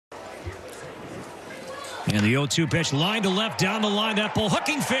And the 0-2 pitch, line to left, down the line. That ball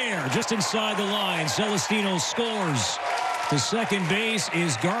hooking fair, just inside the line. Celestino scores. The second base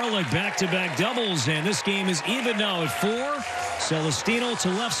is Garlick, back-to-back doubles, and this game is even now at 4. Celestino to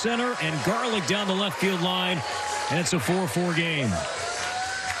left center, and Garlick down the left field line, and it's a 4-4 game.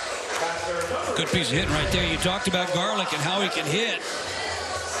 Good piece of hitting right there. You talked about Garlick and how he can hit.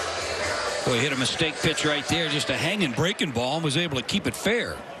 Boy, he hit a mistake pitch right there, just a hanging breaking ball, and was able to keep it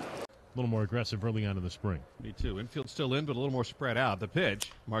fair. A little more aggressive early on in the spring. Me too. Infield still in, but a little more spread out. The pitch.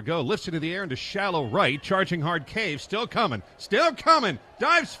 Margot lifts into the air into shallow right. Charging hard Cave. Still coming. Still coming.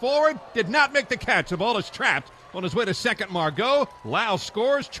 Dives forward. Did not make the catch. The ball is trapped. On his way to second, Margot. Lau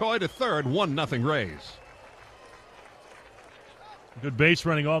scores. Choi to third. 1-0 Rays. Good base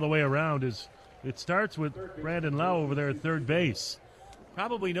running all the way around. It starts with Brandon Lau over there at third base.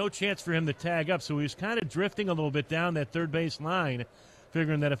 Probably no chance for him to tag up, so he's kind of drifting a little bit down that third base line,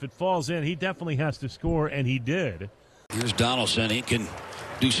 figuring that if it falls in, he definitely has to score, and he did. Here's Donaldson. He can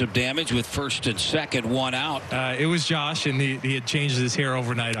do some damage with first and second, one out. It was Josh, and he had changed his hair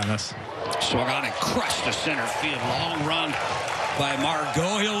overnight on us. Swung on and crushed to center field. Long run by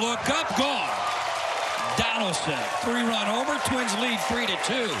Margot. He'll look up, gone. Donaldson, 3-run homer. Twins lead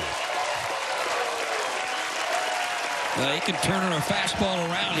 3-2. He can turn a fastball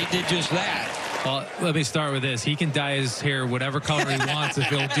around. He did just that. Well, let me start with this. He can dye his hair whatever color he wants if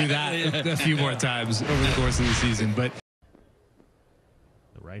he'll do that a few more times over the course of the season. But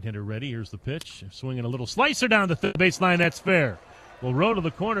the right-hander ready. Here's the pitch. Swinging a little slicer down the third baseline. That's fair. Will roll to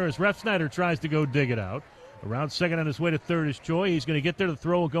the corner as Refsnyder tries to go dig it out. Around second on his way to third is Choi. He's going to get there. The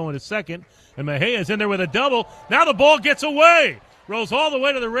throw will go into second. And Mejia's in there with a double. Now the ball gets away. Rolls all the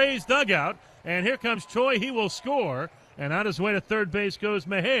way to the Rays dugout. And here comes Choi. He will score. And on his way to third base goes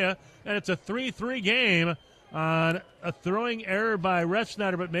Mejia. And it's a 3-3 game on a throwing error by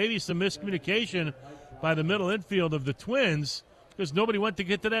Refsnyder, but maybe some miscommunication by the middle infield of the Twins because nobody went to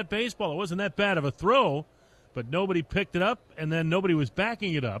get to that baseball. It wasn't that bad of a throw, but nobody picked it up, and then nobody was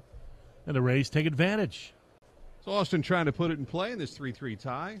backing it up. And the Rays take advantage. So Austin trying to put it in play in this 3-3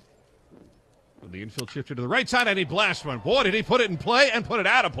 tie. With the infield shifted to the right side, and he blasts one. Boy, did he put it in play and put it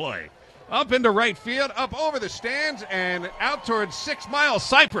out of play. Up into right field, up over the stands, and out towards 6 Mile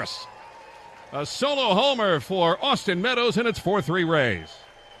Cypress. A solo homer for Austin Meadows, and it's 4-3 Rays.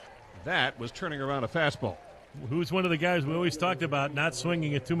 That was turning around a fastball. Who's one of the guys we always talked about not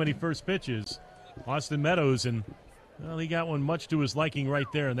swinging at too many first pitches? Austin Meadows, and well, he got one much to his liking right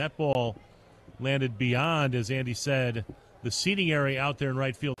there, and that ball landed beyond, as Andy said, the seating area out there in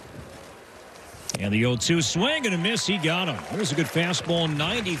right field. And the 0-2 swing and a miss. He got him. There's a good fastball,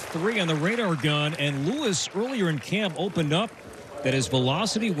 93 on the radar gun. And Lewis earlier in camp opened up that his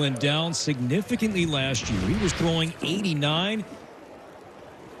velocity went down significantly last year. He was throwing 89.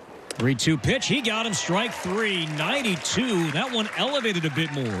 3-2 pitch. He got him. Strike three. 92. That one elevated a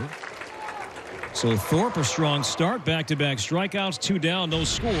bit more. So Thorpe, a strong start. Back-to-back strikeouts. 2 down. No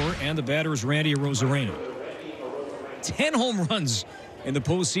score. And the batter is Randy Arozarena. 10 home runs in the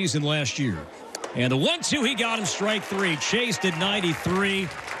postseason last year. And the 1-2, he got him. Strike three. Chased at 93.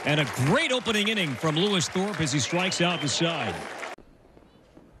 And a great opening inning from Lewis Thorpe as he strikes out the side.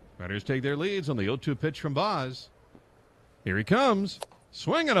 Batters take their leads on the 0-2 pitch from Boz. Here he comes.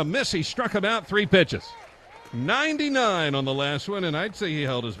 Swing and a miss. He struck him out 3 pitches. 99 on the last one, and I'd say he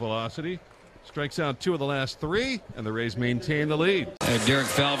held his velocity. Strikes out 2 of the last 3, and the Rays maintain the lead. Derek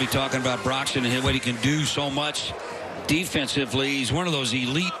Falvey talking about Broxton and what he can do so much defensively. He's one of those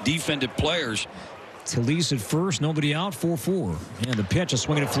elite defensive players. Talise at first, nobody out, 4-4. And the pitch, a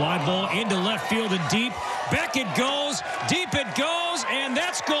swinging fly ball into left field and deep. Back it goes, deep it goes, and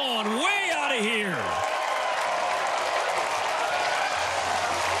that's gone way out of here.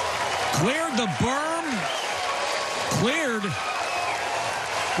 Cleared the berm, cleared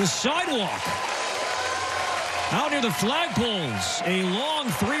the sidewalk. Out near the flagpoles, a long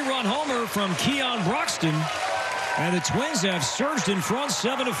 3-run homer from Keon Broxton. And the Twins have surged in front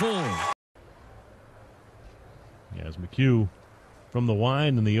 7-4. As McHugh from the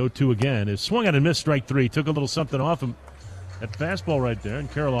wind and the 0-2 again is swung on and missed. Strike three. Took a little something off him. That fastball right there,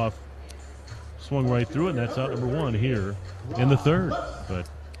 and Kirilloff swung right through it, and that's out number 1 here in the third. But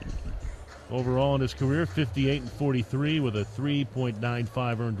overall in his career, 58-43 with a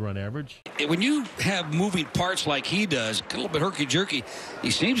 3.95 earned run average. When you have moving parts like he does, a little bit herky-jerky,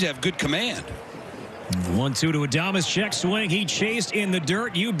 he seems to have good command. 1-2 to Adames. Check swing. He chased in the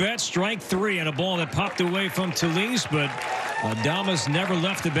dirt. You bet. Strike three. And a ball that popped away from Talise, but Adames never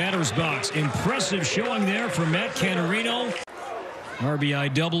left the batter's box. Impressive showing there from Matt Canarino.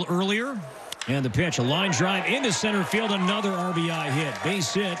 RBI double earlier. And the pitch, a line drive into center field. Another RBI hit.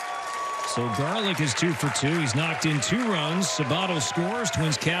 Base hit So Garlick is 2 for 2. He's knocked in 2 runs. Sabato scores.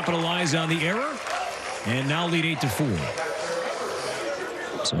 Twins capitalize on the error and now lead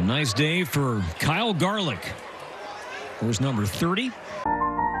 8-4. So nice day for Kyle Garlick. Here's number 30.